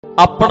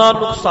ਆਪਣਾ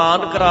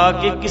ਨੁਕਸਾਨ ਕਰਾ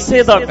ਕੇ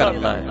ਕਿਸੇ ਦਾ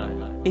ਕਰਨਾ ਹੈ,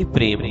 ਇਹ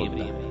ਪ੍ਰੇਮ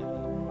ਹੁੰਦਾ।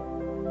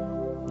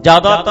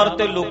 ਜ਼ਿਆਦਾਤਰ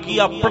ਤੇ ਲੋਕੀ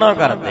ਆਪਣਾ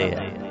ਕਰਦੇ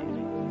ਆ,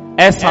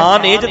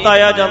 ਅਹਿਸਾਨ ਇਹ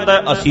ਜਤਾਇਆ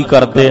ਜਾਂਦਾ ਅਸੀਂ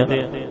ਕਰਦੇ ਆ।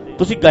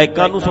 ਤੁਸੀਂ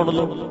ਗਾਇਕਾਂ ਨੂੰ ਸੁਣ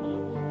ਲਓ,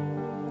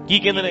 ਕੀ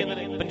ਕਹਿੰਦੇ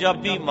ਨੇ?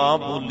 ਪੰਜਾਬੀ ਮਾਂ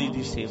ਬੋਲੀ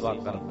ਦੀ ਸੇਵਾ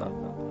ਕਰਦਾ।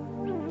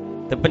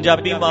 ਤੇ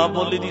ਪੰਜਾਬੀ ਮਾਂ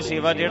ਬੋਲੀ ਦੀ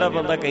ਸੇਵਾ ਜਿਹੜਾ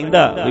ਬੰਦਾ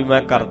ਕਹਿੰਦਾ ਵੀ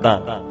ਮੈਂ ਕਰਦਾ,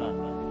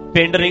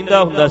 ਪਿੰਡ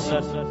ਰਹਿੰਦਾ ਹੁੰਦਾ ਸੀ,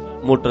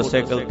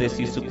 ਮੋਟਰਸਾਈਕਲ ਤੇ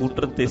ਸੀ,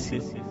 ਸਕੂਟਰ ਤੇ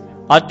ਸੀ,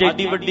 ਅੱਜ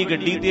ਐਡੀ ਵੱਡੀ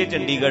ਗੱਡੀ ਤੇ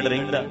ਚੰਡੀਗੜ੍ਹ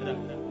ਰਹਿੰਦਾ।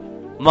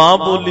 ਮਾਂ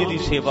ਬੋਲੀ ਦੀ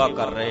ਸੇਵਾ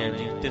ਕਰ ਰਹੇ ਆ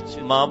ਜੀ। ਤੇ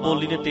ਮਾਂ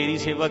ਬੋਲੀ ਨੇ ਤੇਰੀ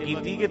ਸੇਵਾ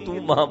ਕੀਤੀ ਕਿ ਤੂੰ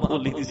ਮਾਂ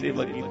ਬੋਲੀ ਦੀ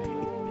ਸੇਵਾ ਕੀਤੀ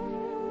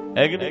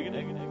ਹੈ ਕਿ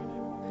ਨਹੀਂ?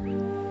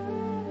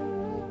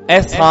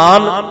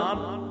 ਅਹਿਸਾਨ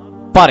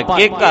ਭਰ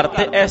ਕੇ ਘਰ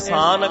ਤੇ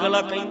ਅਹਿਸਾਨ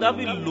ਅਗਲਾ ਕਹਿੰਦਾ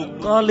ਵੀ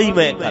ਲੋਕਾਂ ਲਈ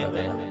ਮੈਂ ਕਰ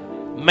ਰਿਹਾ,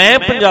 ਮੈਂ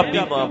ਪੰਜਾਬੀ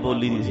ਮਾਂ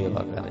ਬੋਲੀ ਦੀ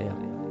ਸੇਵਾ ਕਰ ਰਿਹਾ,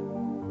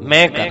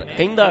 ਮੈਂ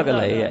ਕਹਿੰਦਾ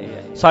ਅਗਲਾ ਇਹ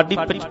ਹੈ। ਸਾਡੀ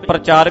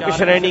ਪ੍ਰਚਾਰਕ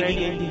ਸ਼੍ਰੇਣੀ ਕੀ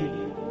ਕਹਿੰਦੀ ਹੈ?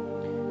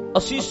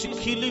 ਅਸੀਂ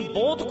ਸਿੱਖੀ ਲਈ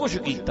ਬਹੁਤ ਕੁਛ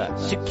ਕੀਤਾ,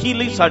 ਸਿੱਖੀ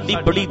ਲਈ ਸਾਡੀ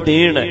ਬੜੀ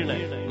ਦੇਣ ਹੈ,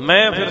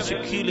 ਮੈਂ ਫਿਰ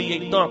ਸਿੱਖੀ ਲਈ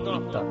ਏਦਾਂ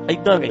ਕੀਤਾ,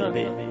 ਏਦਾਂ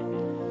ਕਹਿੰਦੇ ਆ।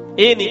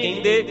 ਇਹ ਨਹੀਂ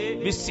ਕਹਿੰਦੇ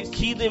ਵੀ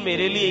ਸਿੱਖੀ ਦੇ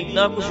ਮੇਰੇ ਲਈ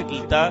ਇੰਨਾ ਕੁਛ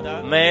ਕੀਤਾ,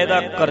 ਮੈਂ ਇਹਦਾ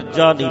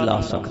ਕਰਜ਼ਾ ਨਹੀਂ ਲਾ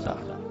ਸਕਦਾ,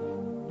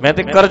 ਮੈਂ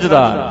ਤੇ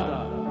ਕਰਜ਼ਦਾਰ,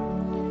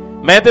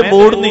 ਮੈਂ ਤੇ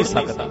ਮੋੜ ਨਹੀਂ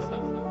ਸਕਦਾ,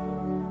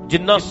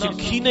 ਜਿੰਨਾ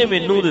ਸਿੱਖੀ ਨੇ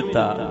ਮੈਨੂੰ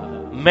ਦਿੱਤਾ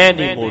ਮੈਂ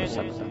ਨਹੀਂ ਮੋੜ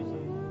ਸਕਦਾ।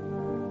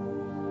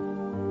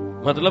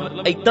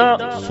 ਮਤਲਬ ਏਦਾਂ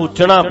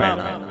ਸੋਚਣਾ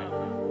ਪੈਣਾ।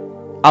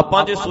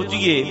 ਆਪਾਂ ਜੇ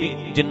ਸੋਚੀਏ ਵੀ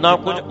ਜਿੰਨਾ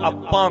ਕੁਝ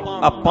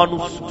ਆਪਾਂ ਨੂੰ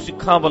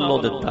ਸਿੱਖਾਂ ਵੱਲੋਂ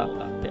ਦਿੱਤਾ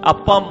ਤੇ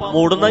ਆਪਾਂ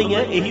ਮੋੜਨਾ ਹੀ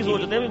ਹੈ, ਇਹੀ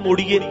ਸੋਚਦੇ ਵੀ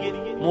ਮੋੜੀਏ।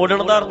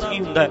 ਮੋੜਨ ਦਾ ਅਰਥ ਕੀ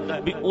ਹੁੰਦਾ?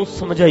 ਵੀ ਉਹ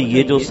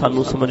ਸਮਝਾਈਏ ਜੋ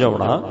ਸਾਨੂੰ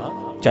ਸਮਝਾਉਣਾ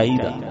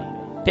ਚਾਹੀਦਾ,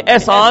 ਤੇ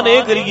ਅਹਿਸਾਨ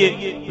ਇਹ ਕਰੀਏ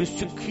ਵੀ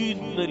ਸਿੱਖੀ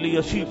ਲਈ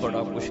ਅਸੀਂ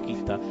ਬੜਾ ਕੁਛ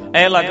ਕੀਤਾ।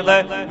 ਐ ਲੱਗਦਾ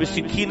ਹੈ ਵੀ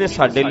ਸਿੱਖੀ ਨੇ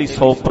ਸਾਡੇ ਲਈ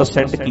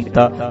 100%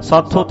 ਕੀਤਾ,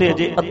 ਸਾਥੋਂ ਤੇ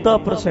ਅਜੇ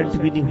 0.5%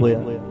 ਵੀ ਨਹੀਂ ਹੋਇਆ।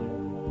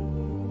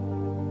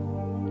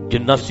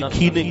 ਜਿੰਨਾ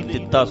ਸਿੱਖੀ ਨੇ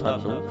ਦਿੱਤਾ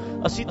ਸਾਨੂੰ,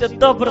 ਅਸੀਂ ਤੇ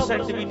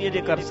 0.5% ਵੀ ਨਹੀਂ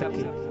ਅਜੇ ਕਰ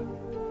ਸਕੇ।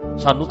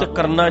 ਸਾਨੂੰ ਤੇ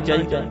ਕਰਨਾ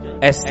ਚਾਹੀਦਾ,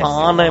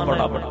 ਅਹਿਸਾਨ ਹੈ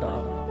ਬੜਾ ਵੱਡਾ।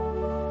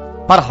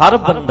 ਪਰ ਹਰ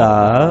ਬੰਦਾ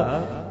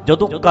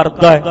ਜਦੋਂ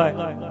ਕਰਦਾ ਹੈ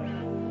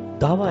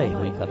ਦਾਵਾ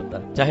ਇਹੋ ਹੀ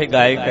ਕਰਦਾ, ਚਾਹੇ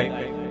ਗਾਇਕ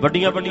ਹੈ,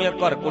 ਵੱਡੀਆਂ ਵੱਡੀਆਂ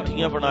ਘਰ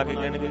ਕੋਠੀਆਂ ਬਣਾ ਕੇ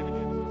ਕਹਿਣਗੇ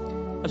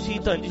ਅਸੀਂ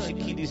ਤਾਂ ਜੀ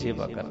ਸਿੱਖੀ ਦੀ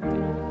ਸੇਵਾ ਕਰਦੇ,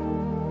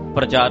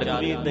 ਪ੍ਰਚਾਰਕ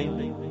ਵੀ ਏਦਾਂ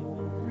ਹੀ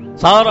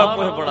ਸਾਰਾ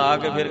ਕੁਝ ਬਣਾ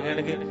ਕੇ ਫਿਰ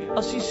ਕਹਿਣਗੇ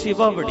ਅਸੀਂ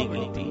ਸੇਵਾ ਬੜੀ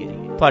ਕੀਤੀ ਹੈ।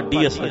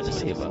 ਤੁਹਾਡੀ ਅਸਲ 'ਚ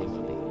ਸੇਵਾ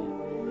ਹੁੰਦੀ,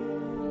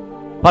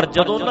 ਪਰ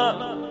ਜਦੋਂ ਨਾ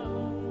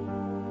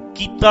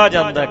ਕੀਤਾ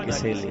ਜਾਂਦਾ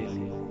ਕਿਸੇ ਲਈ,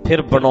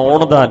 ਫਿਰ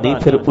ਬਣਾਉਣ ਦਾ ਨਹੀਂ,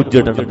 ਫਿਰ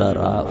ਉਜੜਨ ਦਾ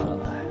ਰਾਹ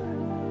ਹੁੰਦਾ ਹੈ।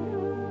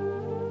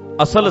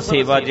 ਅਸਲ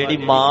ਸੇਵਾ ਜਿਹੜੀ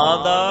ਮਾਂ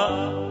ਦਾ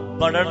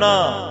ਬਣਨਾ,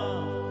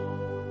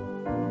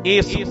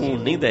 ਇਹ ਸਕੂਨ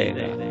ਨਹੀਂ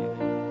ਦੇਗਾ।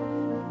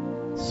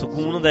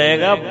 ਸਕੂਨ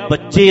ਦੇਗਾ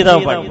ਬੱਚੇ ਦਾ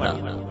ਬਣਨਾ,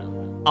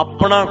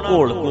 ਆਪਣਾ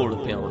ਘੋਲ ਘੋਲ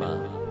ਪਿਆਉਣਾ।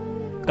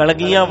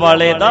 ਕਲਗੀਆਂ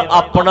ਵਾਲੇ ਦਾ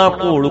ਆਪਣਾ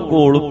ਘੋਲ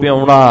ਘੋਲ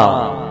ਪਿਆਉਣਾ।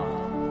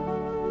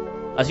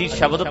 ਅਸੀਂ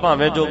ਸ਼ਬਦ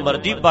ਭਾਵੇਂ ਜੋ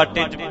ਮਰਜ਼ੀ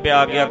ਬਾਟੇ 'ਚ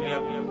ਪਿਆ ਗਿਆ,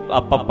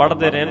 ਆਪਾਂ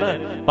ਪੜ੍ਹਦੇ ਰਹੇ ਨਾ,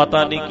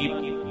 ਪਤਾ ਨਹੀਂ ਕੀ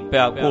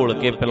ਪਿਆ ਘੋਲ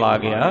ਕੇ ਪਿਲਾ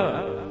ਗਿਆ,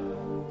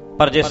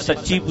 ਪਰ ਜੇ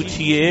ਸੱਚੀ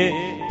ਪੁੱਛੀਏ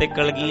ਤੇ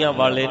ਕਲਗੀਆਂ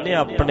ਵਾਲੇ ਨੇ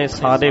ਆਪਣੇ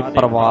ਸਾਰੇ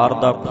ਪਰਿਵਾਰ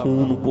ਦਾ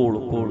ਖੂਨ ਘੋਲ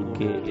ਘੋਲ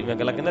ਕੇ, ਜਿਵੇਂ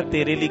ਅਗਲਾ ਕਹਿੰਦਾ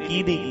ਤੇਰੇ ਲਈ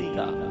ਕੀ ਨਹੀਂ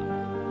ਕੀਤਾ,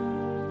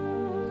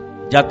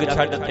 ਜੱਗ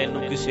ਛੱਡ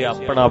ਤੈਨੂੰ ਕਿਸੇ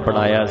ਆਪਣਾ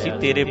ਬਣਾਇਆ ਸੀ,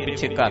 ਤੇਰੇ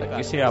ਪਿੱਛੇ ਘਰ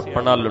ਕਿਸੇ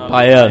ਆਪਣਾ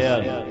ਲੁਟਾਇਆ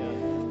ਸੀ,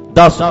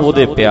 ਦੱਸ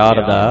ਉਹਦੇ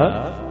ਪਿਆਰ ਦਾ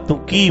ਤੂੰ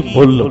ਕੀ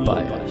ਮੁੱਲ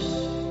ਪਾਇਆ ਸੀ।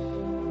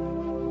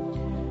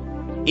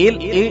 ਇਹ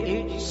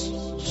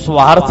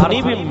ਸਵਾਰਥ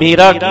ਨਹੀਂ ਵੀ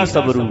ਮੇਰਾ ਕੀ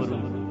ਸਬਰੂ,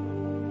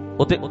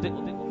 ਉਹਦੇ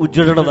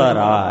ਉਜੜਨ ਦਾ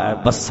ਰਾਹ ਹੈ,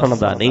 ਬਸਣ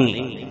ਦਾ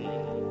ਨਹੀਂ।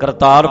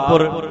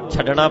 ਕਰਤਾਰਪੁਰ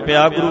ਛੱਡਣਾ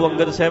ਪਿਆ ਗੁਰੂ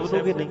ਅੰਗਦ ਸਾਹਿਬ ਨੂੰ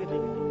ਕਿ ਨਹੀਂ?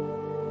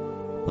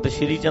 ਉਹ ਤੇ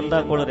ਸ਼੍ਰੀ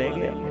ਚੰਦਾ ਕੋਲ ਰਹਿ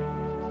ਗਿਆ।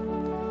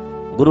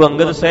 ਗੁਰੂ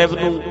ਅੰਗਦ ਸਾਹਿਬ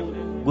ਨੂੰ,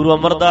 ਗੁਰੂ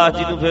ਅਮਰਦਾਸ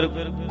ਜੀ ਨੂੰ ਫਿਰ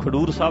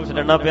ਖਡੂਰ ਸਾਹਿਬ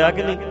ਛੱਡਣਾ ਪਿਆ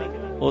ਕਿ ਨਹੀਂ?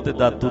 ਉਹ ਤੇ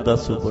ਦਾਤੂ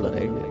ਦਾਸੂ ਕੋਲ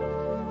ਰਹਿ ਗਿਆ।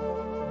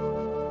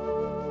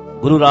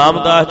 ਗੁਰੂ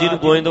ਰਾਮਦਾਸ ਜੀ ਨੂੰ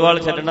ਗੋਇੰਦਵਾਲ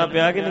ਛੱਡਣਾ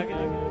ਪਿਆ ਕਿ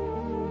ਨਹੀਂ?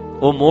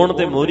 ਉਹ ਮੋਹਣ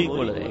ਤੇ ਮੋਹਰੀ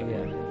ਕੋਲ ਰਹਿ ਗਿਆ।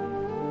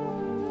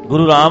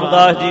 ਗੁਰੂ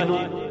ਰਾਮਦਾਸ ਜੀ ਨੂੰ,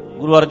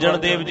 ਗੁਰੂ ਅਰਜਨ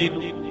ਦੇਵ ਜੀ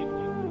ਨੂੰ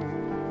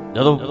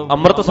ਜਦੋਂ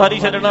ਅੰਮ੍ਰਿਤਸਰ ਹੀ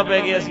ਛੱਡਣਾ ਪੈ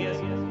ਗਿਆ ਸੀ,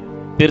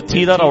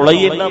 ਪਿਰਥੀ ਦਾ ਰੌਲਾ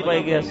ਹੀ ਇੰਨਾ ਪੈ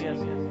ਗਿਆ ਸੀ।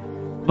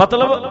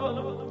 ਮਤਲਬ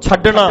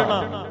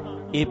ਛੱਡਣਾ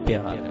ਇਹ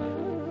ਪਿਆਰ ਹੈ,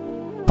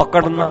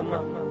 ਪਕੜਨਾ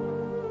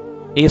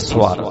ਇਹ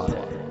ਸਵਾਰਥ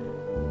ਹੈ।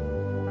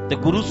 ਤੇ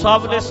ਗੁਰੂ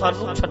ਸਾਹਿਬ ਨੇ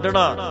ਸਾਨੂੰ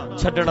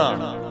ਛੱਡਣਾ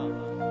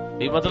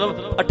ਇਹ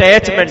ਮਤਲਬ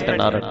ਅਟੈਚਮੈਂਟ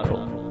ਨਾ ਰੱਖੋ,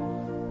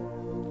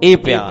 ਇਹ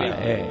ਪਿਆਰ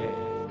ਹੈ,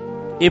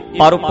 ਇਹ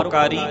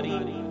ਪਰਉਪਕਾਰੀ,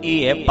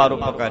 ਇਹ ਹੈ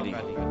ਪਰਉਪਕਾਰੀ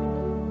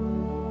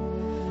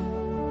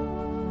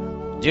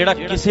ਜਿਹੜਾ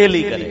ਕਿਸੇ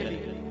ਲਈ ਕਰੇ,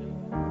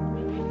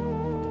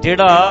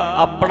 ਜਿਹੜਾ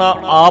ਆਪਣਾ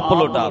ਆਪ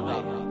ਲੁਟਾਵੇ।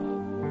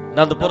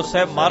 ਅਨੰਦਪੁਰ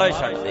ਸਾਹਿਬ ਮਹਾਰਾਜ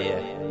ਛੱਡਦੇ ਆ,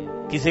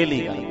 ਕਿਸੇ ਲਈ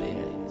ਕਰਦੇ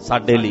ਆ,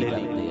 ਸਾਡੇ ਲਈ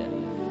ਕਰਦੇ ਆ।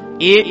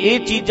 ਇਹ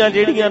ਚੀਜ਼ਾਂ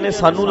ਜਿਹੜੀਆਂ ਨੇ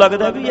ਸਾਨੂੰ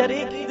ਲੱਗਦਾ ਵੀ ਯਾਰ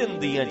ਇਹ ਕੀ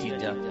ਦਿੰਦੀਆਂ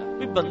ਚੀਜ਼ਾਂ,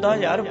 ਵੀ ਬੰਦਾ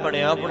ਯਾਰ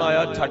ਬਣਿਆ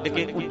ਬਣਾਇਆ ਛੱਡ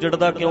ਕੇ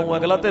ਉੱਜੜਦਾ ਕਿਉਂ?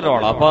 ਅਗਲਾ ਤੇ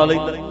ਰੌਲਾ ਪਾ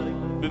ਲੈਂਦਾ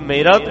ਵੀ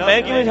ਮੇਰਾ,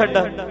 ਮੈਂ ਕਿਵੇਂ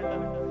ਛੱਡਾਂ?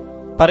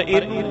 ਪਰ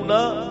ਇਹਨੂੰ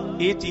ਨਾ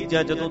ਇਹ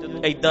ਚੀਜ਼ਾਂ ਜਦੋਂ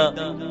ਏਦਾਂ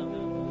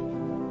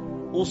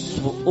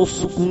ਉਹ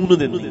ਸਕੂਨ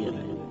ਦਿੰਦੀਆਂ।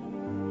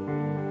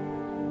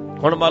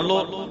 ਹੁਣ ਮੰਨ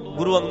ਲਓ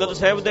ਗੁਰੂ ਅੰਗਦ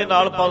ਸਾਹਿਬ ਦੇ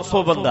ਨਾਲ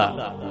 500 ਬੰਦਾ,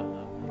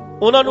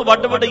 ਉਹਨਾਂ ਨੂੰ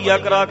ਵੱਡ ਵਡਈਆ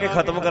ਕਰਾ ਕੇ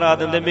ਖਤਮ ਕਰਾ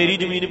ਦਿੰਦੇ, ਮੇਰੀ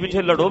ਜ਼ਮੀਨ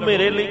ਪਿੱਛੇ ਲੜੋ,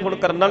 ਮੇਰੇ ਲਈ ਹੁਣ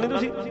ਕਰਨਾ ਨਹੀਂ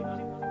ਤੁਸੀਂ,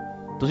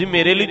 ਤੁਸੀਂ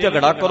ਮੇਰੇ ਲਈ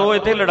ਝਗੜਾ ਕਰੋ,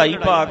 ਇੱਥੇ ਲੜਾਈ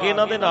ਪਾ ਕੇ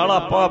ਇਹਨਾਂ ਦੇ ਨਾਲ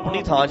ਆਪਾਂ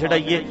ਆਪਣੀ ਥਾਂ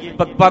ਛਡਾਈਏ।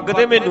 ਪੱਗ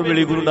ਤੇ ਮੈਨੂੰ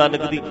ਮਿਲੀ ਗੁਰੂ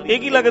ਨਾਨਕ ਦੀ, ਇਹ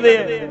ਕੀ ਲੱਗਦੇ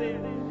ਆ?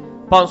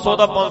 500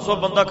 ਦਾ 500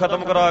 ਬੰਦਾ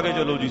ਖਤਮ ਕਰਾ ਕੇ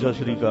ਚਲੋ ਜੀ ਸਤਿ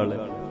ਸ੍ਰੀ ਅਕਾਲ।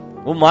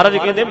 ਉਹ ਮਹਾਰਾਜ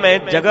ਕਹਿੰਦੇ ਮੈਂ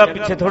ਜਗ੍ਹਾ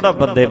ਪਿੱਛੇ ਥੋੜਾ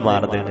ਬੰਦੇ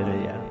ਮਾਰ ਦੇਣੇ ਨੇ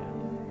ਯਾਰ,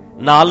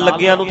 ਨਾਲ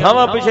ਲੱਗਿਆਂ ਨੂੰ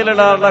ਥਾਵਾਂ ਪਿੱਛੇ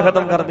ਲੜਾਉਣਾ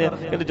ਖਤਮ ਕਰਦੇ ਆ।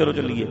 ਕਹਿੰਦੇ ਚਲੋ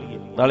ਚੱਲੀਏ,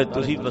 ਨਾਲੇ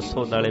ਤੁਸੀਂ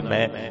ਦੱਸੋ ਨਾਲੇ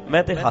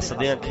ਮੈਂ ਤੇ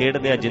ਹੱਸਦੇ ਆ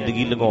ਖੇਡਦੇ ਆ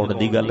ਜ਼ਿੰਦਗੀ ਲੰਘਾਉਣ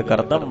ਦੀ ਗੱਲ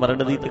ਕਰਦਾ,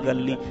 ਮਰਨ ਦੀ ਤੇ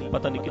ਗੱਲ ਹੀ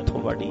ਪਤਾ ਨਹੀਂ ਕਿੱਥੋਂ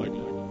ਵਾੜੀ ਹੈ।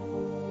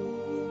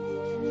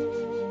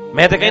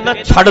 ਮੈਂ ਤੇ ਕਹਿੰਦਾ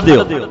ਛੱਡ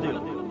ਦਿਓ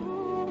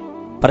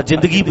ਪਰ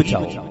ਜ਼ਿੰਦਗੀ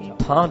ਬਚਾਓ,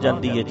 ਥਾਂ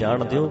ਜਾਂਦੀ ਹੈ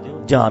ਜਾਣ ਦਿਓ,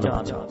 ਜਾਨ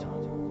ਬਚਾਓ,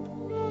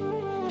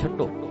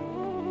 ਛੱਡੋ।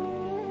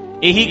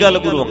 ਇਹੀ ਗੱਲ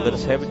ਗੁਰੂ ਅੰਗਦ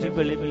ਸਾਹਿਬ ਜੀ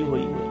ਵੇਲੇ ਵੀ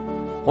ਹੋਈ ਹੈ।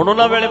 ਹੁਣ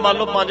ਉਹਨਾਂ ਵੇਲੇ ਮੰਨ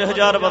ਲਓ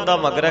 5000 ਬੰਦਾ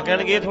ਮਗਰ ਹੈ,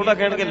 ਕਹਿਣਗੇ ਇਹ ਥੋੜਾ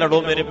ਕਹਿਣਗੇ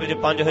ਲੜੋ ਮੇਰੇ ਪਿੱਛੇ,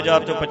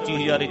 5000 ਚੋਂ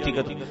 25000 ਇੱਥੇ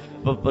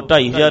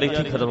 2500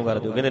 ਇੱਥੇ ਖਤਮ ਕਰ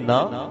ਦਿਓ। ਕਹਿੰਦੇ ਨਾ,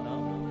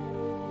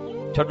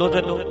 ਛੱਡੋ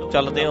ਚੱਲੋ,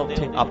 ਚੱਲਦੇ ਆ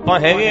ਉੱਥੇ। ਆਪਾਂ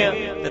ਹੈਗੇ ਆ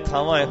ਤੇ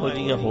ਥਾਵਾਂ ਇਹੋ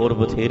ਜਿਹੀਆਂ ਹੋਰ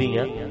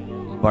ਬਥੇਰੀਆਂ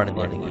ਬਣ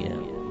ਜਾਣਗੀਆਂ।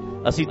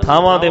 ਅਸੀਂ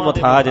ਥਾਵਾਂ ਦੇ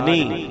ਮੁਤਾਜ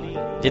ਨਹੀਂ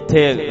ਜਿੱਥੇ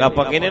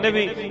ਆਪਾਂ ਕਹਿੰਦੇ ਨੇ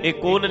ਵੀ ਇਹ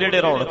ਕੋਨ ਜਿਹੜੇ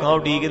ਰੌਣਕਾਂ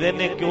ਉਡੀਕਦੇ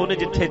ਨੇ, ਕਿਉਂ ਨੇ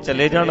ਜਿੱਥੇ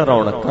ਚਲੇ ਜਾਣ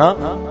ਰੌਣਕਾਂ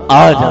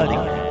ਆ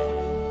ਜਾਂਦੀਆਂ।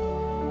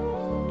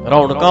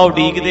 ਰੌਣਕਾਂ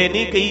ਉਡੀਕਦੇ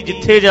ਨਹੀਂ ਕਈ,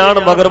 ਜਿੱਥੇ ਜਾਣ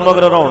ਮਗਰ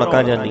ਮਗਰ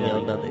ਰੌਣਕਾਂ ਜਾਂਦੀਆਂ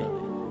ਉਹਨਾਂ ਦੇ।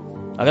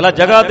 ਅਗਲਾ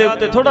ਜਗ੍ਹਾ ਦੇ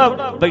ਉੱਤੇ ਥੋੜਾ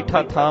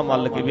ਬੈਠਾ ਥਾਂ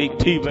ਮੰਨ ਕੇ ਵੀ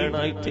ਇੱਥੇ ਹੀ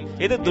ਬਹਿਣਾ, ਇੱਥੇ।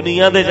 ਇਹ ਤੇ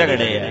ਦੁਨੀਆ ਦੇ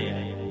ਝਗੜੇ ਆ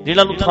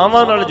ਜਿਹਨਾਂ ਨੂੰ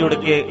ਥਾਵਾਂ ਨਾਲ ਜੁੜ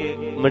ਕੇ,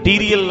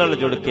 ਮਟੀਰੀਅਲ ਨਾਲ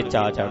ਜੁੜ ਕੇ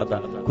ਚਾਅ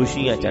ਚੜ੍ਹਦਾ,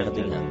 ਖੁਸ਼ੀਆਂ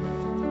ਚੜ੍ਹਦੀਆਂ।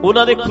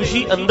 ਉਹਨਾਂ ਦੇ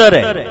ਖੁਸ਼ੀ ਅੰਦਰ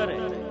ਹੈ,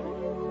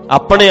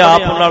 ਆਪਣੇ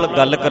ਆਪ ਨਾਲ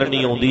ਗੱਲ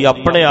ਕਰਨੀ ਆਉਂਦੀ,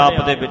 ਆਪਣੇ ਆਪ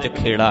ਦੇ ਵਿੱਚ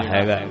ਖੇੜਾ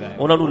ਹੈਗਾ।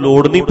 ਉਹਨਾਂ ਨੂੰ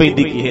ਲੋੜ ਨਹੀਂ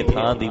ਪੈਂਦੀ ਕਿਸੇ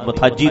ਥਾਂ ਦੀ,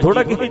 ਮਥਾਜੀ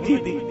ਥੋੜਾ ਕਿਸੇ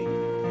ਚੀਜ਼ ਦੀ,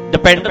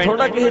 ਡਿਪੈਂਡ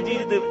ਥੋੜਾ ਕਿਸੇ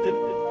ਚੀਜ਼ ਦੇ ਉੱਤੇ।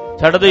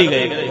 ਛੱਡਦੇ ਹੀ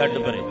ਗਏ, ਕਹਿੰਦੇ ਛੱਡ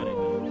ਪਰੇ,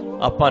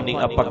 ਆਪਾਂ ਨਹੀਂ,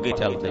 ਆਪਾਂ ਅੱਗੇ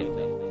ਚੱਲਦੇ।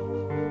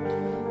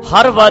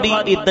 ਹਰ ਵਾਰੀ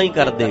ਇਦਾਂ ਹੀ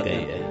ਕਰਦੇ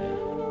ਗਏ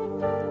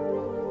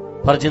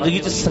ਪਰ ਜ਼ਿੰਦਗੀ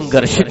 'ਚ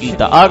ਸੰਘਰਸ਼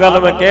ਕੀਤਾ। ਆਹ ਗੱਲ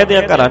ਮੈਂ ਕਹਿ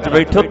ਦਿਆਂ, ਘਰਾਂ 'ਚ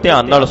ਬੈਠੋ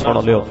ਧਿਆਨ ਨਾਲ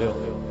ਸੁਣ ਲਿਓ।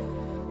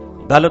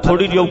 ਗੱਲ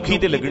ਥੋੜੀ ਜਿਹੀ ਔਖੀ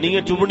ਤੇ ਲੱਗਣੀ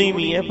ਹੈ, ਚੁਭਣੀ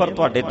ਵੀ ਹੈ, ਪਰ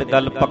ਤੁਹਾਡੇ ਤੇ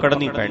ਗੱਲ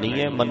ਪਕੜਨੀ ਪੈਣੀ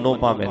ਹੈ, ਮੰਨੋ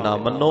ਭਾਵੇਂ ਨਾ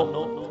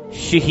ਮੰਨੋ।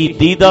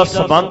 ਸ਼ਹੀਦੀ ਦਾ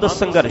ਸੰਬੰਧ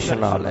ਸੰਘਰਸ਼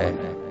ਨਾਲ ਹੈ,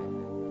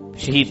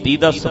 ਸ਼ਹੀਦੀ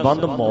ਦਾ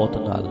ਸੰਬੰਧ ਮੌਤ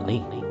ਨਾਲ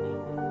ਨਹੀਂ।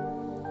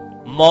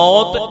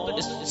 ਮੌਤ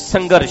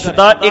ਸੰਘਰਸ਼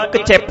ਦਾ ਇੱਕ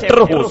ਚੈਪਟਰ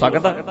ਹੋ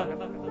ਸਕਦਾ।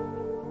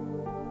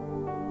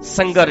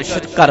 ਸੰਘਰਸ਼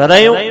ਕਰ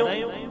ਰਹੇ ਹੋ,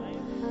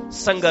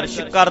 ਸੰਘਰਸ਼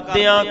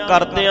ਕਰਦਿਆਂ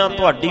ਕਰਦਿਆਂ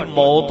ਤੁਹਾਡੀ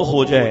ਮੌਤ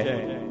ਹੋ ਜਾਏ,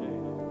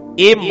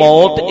 ਇਹ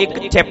ਮੌਤ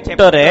ਇੱਕ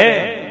ਚੈਪਟਰ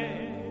ਹੈ।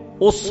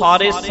 ਉਹ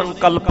ਸਾਰੇ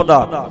ਸੰਕਲਪ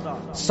ਦਾ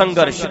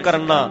ਸੰਘਰਸ਼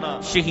ਕਰਨਾ,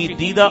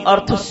 ਸ਼ਹੀਦੀ ਦਾ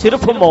ਅਰਥ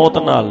ਸਿਰਫ ਮੌਤ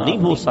ਨਾਲ ਨਹੀਂ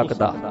ਹੋ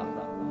ਸਕਦਾ।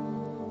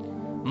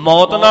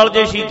 ਮੌਤ ਨਾਲ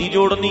ਜੇ ਸ਼ਹੀਦੀ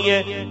ਜੋੜਨੀ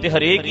ਹੈ ਤੇ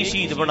ਹਰੇਕ ਹੀ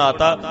ਸ਼ਹੀਦ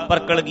ਬਣਾਤਾ, ਪਰ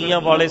ਕਲਗੀਆਂ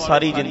ਵਾਲੇ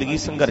ਸਾਰੀ ਜ਼ਿੰਦਗੀ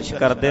ਸੰਘਰਸ਼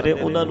ਕਰਦੇ ਰਹੇ,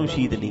 ਉਹਨਾਂ ਨੂੰ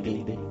ਸ਼ਹੀਦ ਨਹੀਂ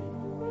ਕਹਿੰਦੇ।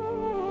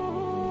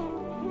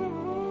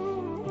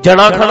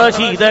 ਜਣਾ ਖਣਾ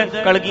ਸ਼ਹੀਦ ਹੈ,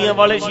 ਕਲਗੀਆਂ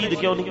ਵਾਲੇ ਸ਼ਹੀਦ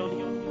ਕਿਉਂ ਨਹੀਂ?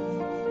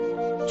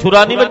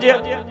 ਛੁਰਾ ਨਹੀਂ ਵੱਜਿਆ?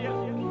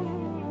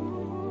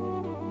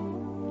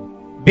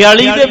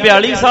 42 ਦੇ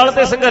 42 ਸਾਲ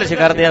ਤੇ ਸੰਘਰਸ਼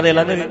ਕਰਦਿਆਂ ਦੇ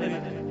ਲੰਘ ਗਏ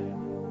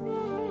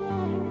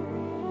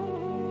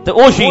ਤੇ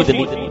ਉਹ ਸ਼ਹੀਦ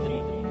ਨਹੀਂ।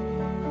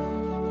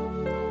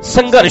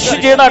 ਸੰਘਰਸ਼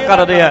ਜਿਹੜਾ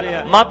ਕਰਦੇ ਆ,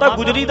 ਮਾਤਾ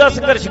ਗੁਜਰੀ ਦਾ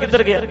ਸੰਘਰਸ਼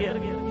ਕਿੱਧਰ ਗਿਆ?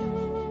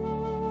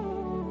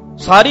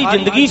 ਸਾਰੀ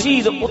ਜ਼ਿੰਦਗੀ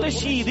ਸ਼ਹੀਦ, ਉਹ ਤੇ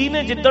ਸ਼ਹੀਦ ਹੀ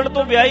ਨੇ ਜਿੱਦਣ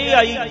ਤੋਂ ਵਿਆਹੀ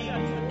ਆਈ,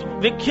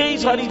 ਵੇਖਿਆ ਹੀ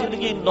ਸਾਰੀ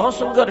ਜ਼ਿੰਦਗੀ ਇੰਨਾ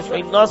ਸੰਘਰਸ਼,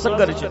 ਇੰਨਾ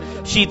ਸੰਘਰਸ਼।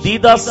 ਸ਼ਹੀਦੀ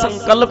ਦਾ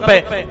ਸੰਕਲਪ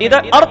ਹੈ,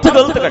 ਇਹਦਾ ਅਰਥ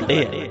ਗਲਤ ਕੱਢੇ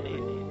ਆ,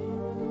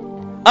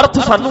 ਅਰਥ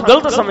ਸਾਨੂੰ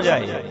ਗਲਤ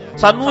ਸਮਝਾਏ।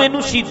 ਸਾਨੂੰ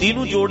ਇਹਨੂੰ ਸ਼ਹੀਦੀ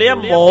ਨੂੰ ਜੋੜਿਆ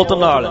ਮੌਤ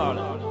ਨਾਲ,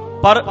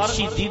 ਪਰ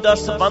ਸ਼ਹੀਦੀ ਦਾ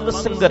ਸੰਬੰਧ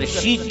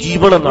ਸੰਘਰਸ਼ੀ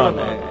ਜੀਵਨ ਨਾਲ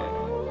ਹੈ।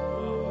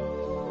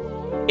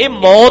 ਇਹ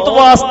ਮੌਤ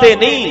ਵਾਸਤੇ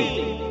ਨਹੀਂ,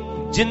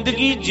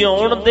 ਜ਼ਿੰਦਗੀ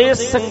ਜਿਉਣ ਦੇ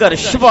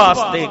ਸੰਘਰਸ਼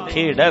ਵਾਸਤੇ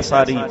ਖੇਡ ਹੈ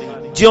ਸਾਰੀ।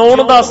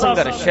 ਜਿਉਣ ਦਾ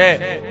ਸੰਘਰਸ਼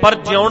ਹੈ, ਪਰ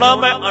ਜਿਉਣਾ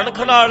ਮੈਂ ਅਣਖ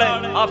ਨਾਲ ਹੈ।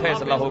 ਆਹ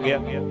ਫੈਸਲਾ ਹੋ ਗਿਆ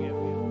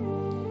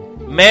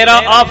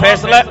ਮੇਰਾ, ਆਹ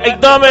ਫੈਸਲਾ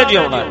ਏਦਾਂ ਮੈਂ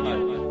ਜਿਉਣਾ,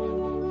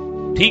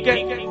 ਠੀਕ ਹੈ,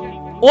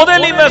 ਉਹਦੇ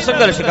ਲਈ ਮੈਂ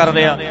ਸੰਘਰਸ਼ ਕਰ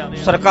ਰਿਹਾ।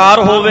 ਸਰਕਾਰ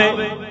ਹੋਵੇ,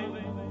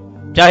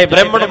 ਚਾਹੇ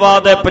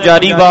ਬ੍ਰਾਹਮਣਵਾਦ ਹੈ,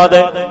 ਪੁਜਾਰੀਵਾਦ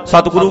ਹੈ,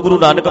 ਸਤਿਗੁਰੂ ਗੁਰੂ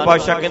ਨਾਨਕ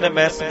ਪਾਤਸ਼ਾਹ ਕਹਿੰਦੇ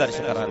ਮੈਂ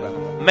ਸੰਘਰਸ਼ ਕਰਾਂਗਾ,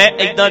 ਮੈਂ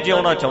ਏਦਾਂ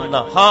ਜਿਉਣਾ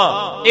ਚਾਹੁੰਦਾ ਹਾਂ।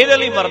 ਇਹਦੇ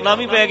ਲਈ ਮਰਨਾ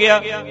ਵੀ ਪੈ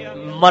ਗਿਆ।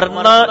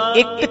 ਮਰਨਾ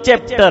ਇੱਕ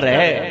ਚੈਪਟਰ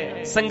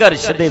ਹੈ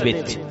ਸੰਘਰਸ਼ ਦੇ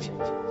ਵਿੱਚ।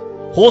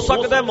 ਹੋ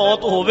ਸਕਦਾ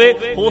ਮੌਤ ਹੋਵੇ,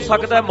 ਹੋ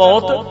ਸਕਦਾ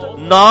ਮੌਤ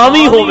ਨਾ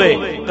ਵੀ ਹੋਵੇ।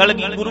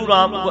 ਕਲਗੀ ਗੁਰੂ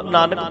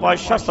ਨਾਨਕ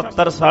ਪਾਤਸ਼ਾਹ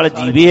 70 ਸਾਲ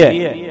ਜੀਵੇ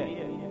ਹੈ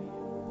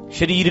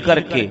ਸਰੀਰ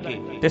ਕਰਕੇ,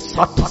 ਤੇ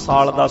 60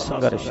 ਸਾਲ ਦਾ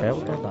ਸੰਘਰਸ਼ ਹੈ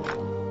ਉਹਨਾਂ ਦਾ।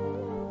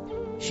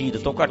 ਸ਼ਹੀਦ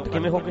ਤੋਂ ਘੱਟ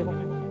ਕਿਵੇਂ ਹੋ ਗਏ?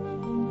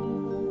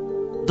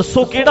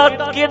 ਦੱਸੋ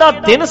ਕਿਹੜਾ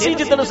ਦਿਨ ਸੀ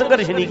ਜਿੱਦਣ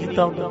ਸੰਘਰਸ਼ ਨਹੀਂ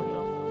ਕੀਤਾ ਹੁੰਦਾ?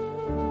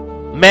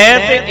 ਮੈਂ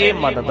ਤੇ ਇਹ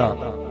ਮੰਨਦਾ,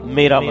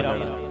 ਮੇਰਾ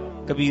ਮੰਨਣਾ,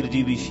 ਕਬੀਰ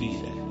ਜੀ ਵੀ ਸ਼ਹੀਦ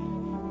ਹੈ।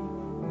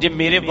 ਜੇ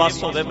ਮੇਰੇ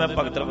ਵੱਸ ਹੋਵੇ ਮੈਂ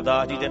ਭਗਤ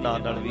ਰਵਿਦਾਸ ਜੀ ਦੇ ਨਾਂ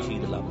ਨਾਲ ਵੀ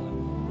ਸ਼ਹੀਦ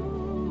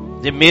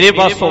ਲਾਵਾਂ, ਜੇ ਮੇਰੇ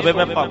ਵੱਸ ਹੋਵੇ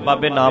ਮੈਂ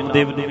ਬਾਬੇ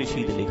ਨਾਮਦੇਵ ਨੂੰ ਵੀ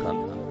ਸ਼ਹੀਦ ਲਿਖਾਂ,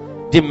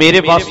 ਜੇ ਮੇਰੇ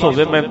ਵੱਸ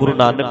ਹੋਵੇ ਮੈਂ ਗੁਰੂ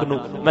ਨਾਨਕ ਨੂੰ,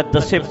 ਮੈਂ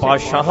 10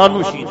 ਪਾਤਸ਼ਾਹਾਂ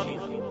ਨੂੰ ਸ਼ਹੀਦ,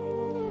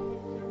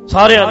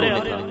 ਸਾਰਿਆਂ ਨੂੰ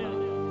ਲਿਖਾਂ।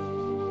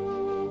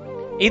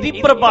 ਇਹਦੀ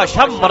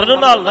ਪਰਿਭਾਸ਼ਾ ਮਰਨ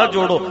ਨਾਲ ਨਾ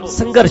ਜੋੜੋ,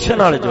 ਸੰਘਰਸ਼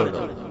ਨਾਲ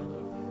ਜੋੜੋ।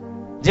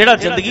 ਜਿਹੜਾ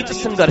ਜ਼ਿੰਦਗੀ 'ਚ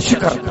ਸੰਘਰਸ਼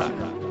ਕਰਦਾ,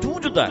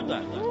 ਜੂਝਦਾ,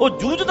 ਉਹ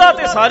ਜੂਝਦਾ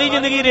ਤੇ ਸਾਰੀ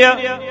ਜ਼ਿੰਦਗੀ ਰਿਹਾ।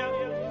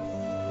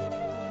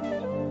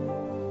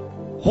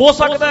 ਹੋ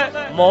ਸਕਦਾ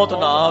ਮੌਤ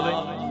ਨਾ ਆਵੇ,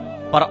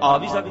 ਪਰ ਆ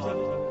ਵੀ ਸਕਦੀ।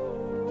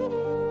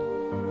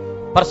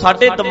 ਪਰ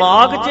ਸਾਡੇ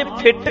ਦਿਮਾਗ 'ਚ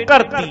ਫਿੱਟ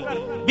ਕਰਤੀ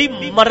ਵੀ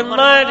ਵੀ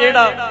ਮਰਨਾ ਹੈ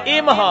ਜਿਹੜਾ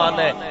ਇਹ ਮਹਾਨ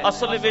ਹੈ।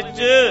 ਅਸਲ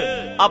ਵਿੱਚ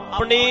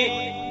ਆਪਣੀ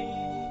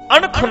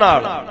ਅਣਖ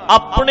ਨਾਲ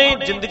ਆਪਣੇ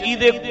ਜ਼ਿੰਦਗੀ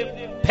ਦੇ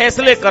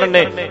ਫੈਸਲੇ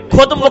ਕਰਨੇ,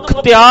 ਖੁਦ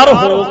ਮੁਖਤਿਆਰ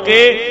ਹੋ ਕੇ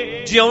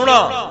ਜਿਉਣਾ,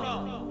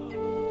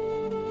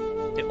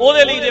 ਤੇ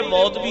ਉਹਦੇ ਲਈ ਜੇ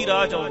ਮੌਤ ਵੀ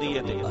ਰਾਹ ਚ ਆਉਂਦੀ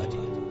ਹੈ ਤੇ ਆ ਜਾਏ।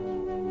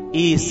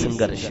 ਇਹ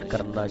ਸੰਘਰਸ਼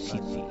ਕਰਨਾ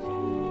ਸ਼ਹੀਦੀ।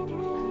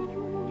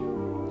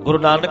 ਗੁਰੂ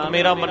ਨਾਨਕ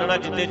ਮੇਰਾ ਮੰਨਣਾ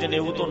ਜਿੱਦੇ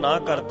ਜਨੇਊ ਤੋਂ ਨਾ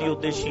ਕਰਤੀ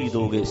ਉਹਦੇ ਸ਼ਹੀਦ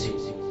ਹੋ ਗਏ ਸੀ।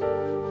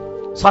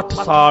 60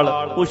 ਸਾਲ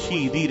ਉਹ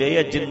ਸ਼ਹੀਦ ਹੀ ਰਹੇ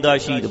ਆ, ਜਿੰਦਾ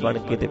ਸ਼ਹੀਦ ਬਣ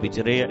ਕੇ ਤੇ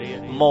ਵਿਚਰੇ ਆ।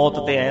 ਮੌਤ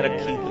ਤੇ ਐ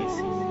ਰੱਖੀ ਹੋਈ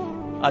ਸੀ,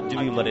 ਅੱਜ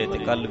ਵੀ ਮਰੇ ਤੇ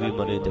ਕੱਲ ਵੀ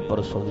ਮਰੇ ਤੇ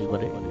ਪਰਸੋਂ ਵੀ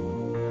ਮਰੇ,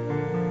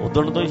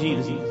 ਉਦੋਂ ਤੋਂ ਹੀ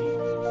ਸ਼ਹੀਦ ਸੀ।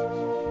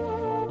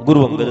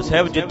 ਗੁਰੂ ਅੰਗਦ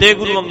ਸਾਹਿਬ ਜਿੱਦੇ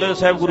ਗੁਰੂ ਅੰਗਦ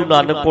ਸਾਹਿਬ ਗੁਰੂ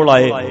ਨਾਨਕ ਕੋਲ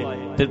ਆਏ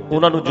ਤੇ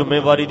ਉਹਨਾਂ ਨੂੰ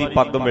ਜ਼ਿੰਮੇਵਾਰੀ ਦੀ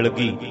ਪੱਗ ਮਿਲ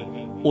ਗਈ,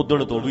 ਉਦੋਂ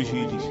ਤੋਂ ਵੀ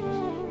ਸ਼ਹੀਦ ਸੀ,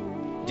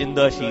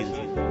 ਜਿੰਦਾ ਸ਼ਹੀਦ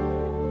ਸੀ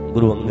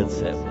ਗੁਰੂ ਅੰਗਦ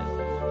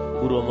ਸਾਹਿਬ।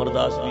 ਗੁਰੂ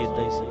ਅਮਰਦਾਸ ਵੀ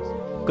ਏਦਾਂ ਹੀ ਸੀ,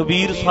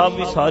 ਕਬੀਰ ਸਾਹਿਬ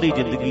ਵੀ ਸਾਰੀ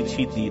ਜ਼ਿੰਦਗੀ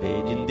ਸ਼ਹੀਦੀ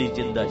ਰਹੇ,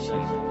 ਜਿੰਦਾ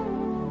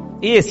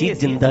ਸ਼ਹੀਦ। ਇਹ ਸੀ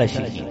ਜਿੰਦਾ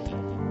ਸ਼ਹੀਦ।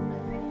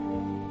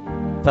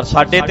 ਪਰ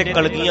ਸਾਡੇ ਤੇ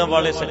ਕਲਗੀਆਂ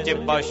ਵਾਲੇ ਸੱਚੇ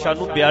ਪਾਤਸ਼ਾਹ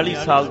ਨੂੰ 42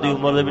 ਸਾਲ ਦੀ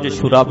ਉਮਰ ਦੇ ਵਿੱਚ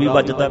ਸ਼ਰਾਬੀ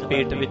ਵੱਜਦਾ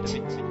ਪੇਟ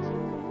ਵਿੱਚ,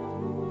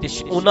 ਤੇ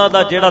ਉਹਨਾਂ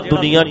ਦਾ ਜਿਹੜਾ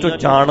ਦੁਨੀਆ ਚੋਂ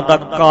ਜਾਣ ਦਾ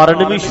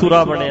ਕਾਰਨ ਵੀ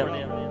ਸ਼ੁਰਾ ਬਣਿਆ।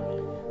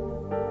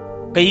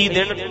 ਕਈ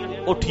ਦਿਨ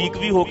ਉਹ ਠੀਕ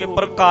ਵੀ ਹੋ ਕੇ,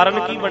 ਪਰ ਕਾਰਨ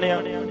ਕੀ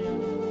ਬਣਿਆ?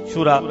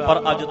 ਸ਼ੁਰਾ।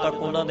 ਪਰ ਅੱਜ ਤੱਕ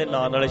ਉਹਨਾਂ ਦੇ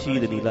ਨਾਂ ਨਾਲ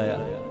ਸ਼ਹੀਦ ਨਹੀਂ ਲਾਇਆ।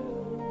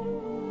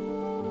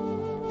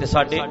 ਤੇ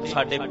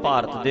ਸਾਡੇ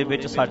ਭਾਰਤ ਦੇ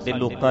ਵਿੱਚ ਸਾਡੇ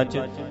ਲੋਕਾਂ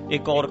 'ਚ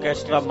ਇੱਕ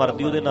ਆਰਕੈਸਟਰਾ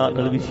ਮਰਦੀ, ਉਹਦੇ ਨਾਂ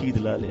ਨਾਲ ਵੀ ਸ਼ਹੀਦ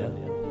ਲਾ ਲਿਆ,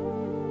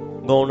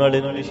 ਗਾਉਣ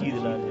ਵਾਲੇ ਨੂੰ ਵੀ ਸ਼ਹੀਦ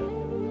ਲਾ ਲਿਆ।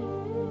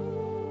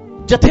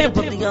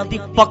 ਜਥੇਬੰਦੀਆਂ ਦੀ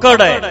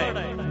ਪਕੜ ਹੈ,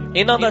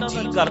 ਇਹਨਾਂ ਦਾ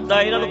ਜੀ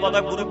ਕਰਦਾ, ਇਹਨਾਂ ਨੂੰ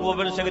ਪਤਾ ਗੁਰੂ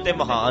ਗੋਬਿੰਦ ਸਿੰਘ ਤੇ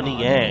ਮਹਾਨ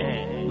ਹੀ ਹੈ,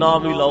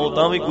 ਨਾਮ ਵੀ ਲਾਓ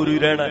ਤਾਂ ਵੀ ਗੁਰੂ ਹੀ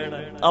ਰਹਿਣਾ।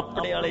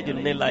 ਆਪਣੇ ਵਾਲੇ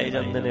ਜਿੰਨੇ ਲਾਏ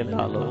ਜਾਂਦੇ ਨੇ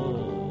ਲਾ ਲਓ,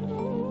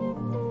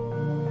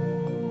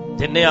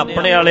 ਜਿੰਨੇ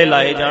ਆਪਣੇ ਵਾਲੇ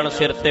ਲਾਏ ਜਾਣ,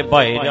 ਸਿਰ ਤੇ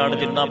ਭਾਏ ਜਾਣ,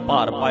 ਜਿੰਨਾ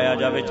ਭਾਰ ਪਾਇਆ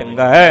ਜਾਵੇ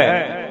ਚੰਗਾ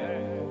ਹੈ।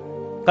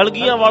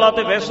 ਕਲਗੀਆਂ ਵਾਲਾ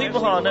ਤੇ ਵੈਸੇ ਹੀ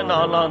ਮਹਾਨ ਹੈ,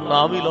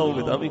 ਨਾ ਵੀ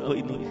ਲਾਓਗੇ ਤਾਂ ਵੀ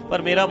ਕੋਈ ਨਹੀਂ।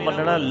 ਪਰ ਮੇਰਾ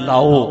ਮੰਨਣਾ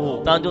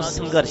ਲਾਓ ਤਾਂ ਜੋ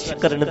ਸੰਘਰਸ਼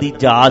ਕਰਨ ਦੀ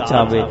ਜਾਚ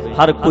ਆਵੇ,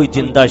 ਹਰ ਕੋਈ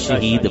ਜਿੰਦਾ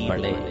ਸ਼ਹੀਦ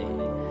ਬਣੇ।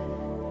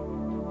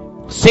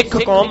 ਸਿੱਖ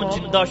ਕੌਮ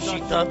ਜਿੰਦਾ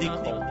ਸ਼ਹੀਦਾਂ ਦੀ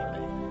ਕੌਮ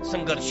ਹੈ,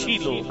 ਸੰਘਰਸ਼ੀ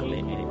ਲੋਕ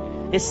ਨੇ,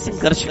 ਇਹ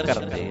ਸੰਘਰਸ਼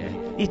ਕਰਦੇ ਹੈ,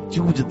 ਇਹ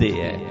ਜੂਝਦੇ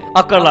ਹੈ,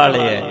 ਅਕਲ ਵਾਲੇ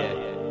ਹੈ,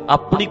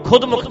 ਆਪਣੀ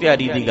ਖੁਦ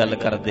ਮੁਖਤਿਆਰੀ ਦੀ ਗੱਲ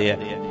ਕਰਦੇ ਹੈ,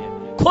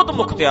 ਖੁਦ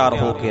ਮੁਖਤਿਆਰ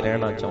ਹੋ ਕੇ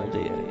ਰਹਿਣਾ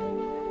ਚਾਹੁੰਦੇ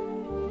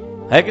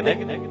ਹੈ ਕਿ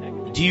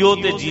ਨਹੀਂ? ਜੀਓ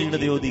ਤੇ ਜੀਣ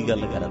ਦਿਓ ਦੀ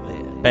ਗੱਲ ਕਰਦੇ ਹੈ।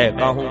 ਪੈ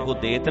ਕਾਹੂ ਕੋ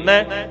ਦੇਤ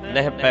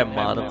ਨਹਿ ਪੈ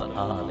ਮਾਰਤ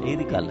ਆਲ,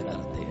 ਇਹਦੀ ਗੱਲ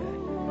ਕਰਦੇ ਹੈ।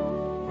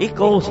 ਇਹ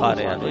ਕਹੋ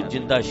ਸਾਰਿਆਂ ਨੂੰ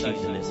ਜਿੰਦਾ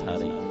ਸ਼ਹੀਦ ਨੇ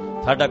ਸਾਰੇ।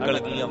 ਸਾਡਾ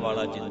ਕਲਗੀਆਂ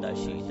ਵਾਲਾ ਜਿੰਦਾ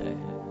ਸ਼ਹੀਦ ਹੈ,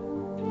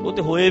 ਉਹ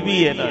ਤੇ ਹੋਏ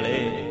ਵੀ ਹੈ, ਨਾਲੇ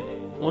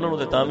ਉਹਨਾਂ ਨੂੰ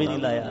ਤੇ ਤਾਂ ਵੀ ਨਹੀਂ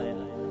ਲਾਇਆ।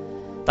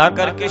 ਤਾਂ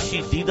ਕਰਕੇ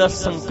ਸ਼ਹੀਦੀ ਦਾ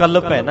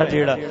ਸੰਕਲਪ ਹੈ ਨਾ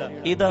ਜਿਹੜਾ,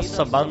 ਇਹਦਾ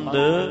ਸੰਬੰਧ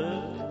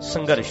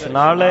ਸੰਘਰਸ਼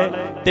ਨਾਲ ਹੈ,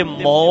 ਤੇ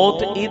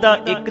ਮੌਤ ਇਹਦਾ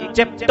ਇੱਕ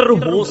ਚੈਪਟਰ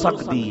ਹੋ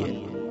ਸਕਦੀ ਹੈ।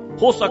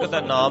 ਹੋ ਸਕਦਾ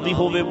ਨਾ ਵੀ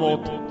ਹੋਵੇ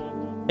ਮੌਤ,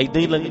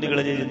 ਏਦਾਂ ਹੀ ਲੰਘ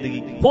ਨਿਕਲ ਜੇ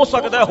ਜ਼ਿੰਦਗੀ, ਹੋ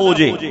ਸਕਦਾ ਹੋ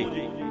ਜੇ,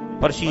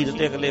 ਪਰ ਸ਼ਹੀਦ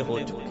ਤੇ ਅਗਲੇ ਹੋ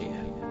ਚੁੱਕੇ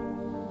ਆ।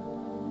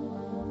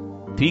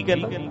 ਠੀਕ ਹੈ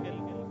ਨਾ,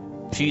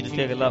 ਸ਼ਹੀਦ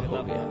ਤੇ ਅਗਲਾ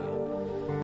ਹੋ ਗਿਆ।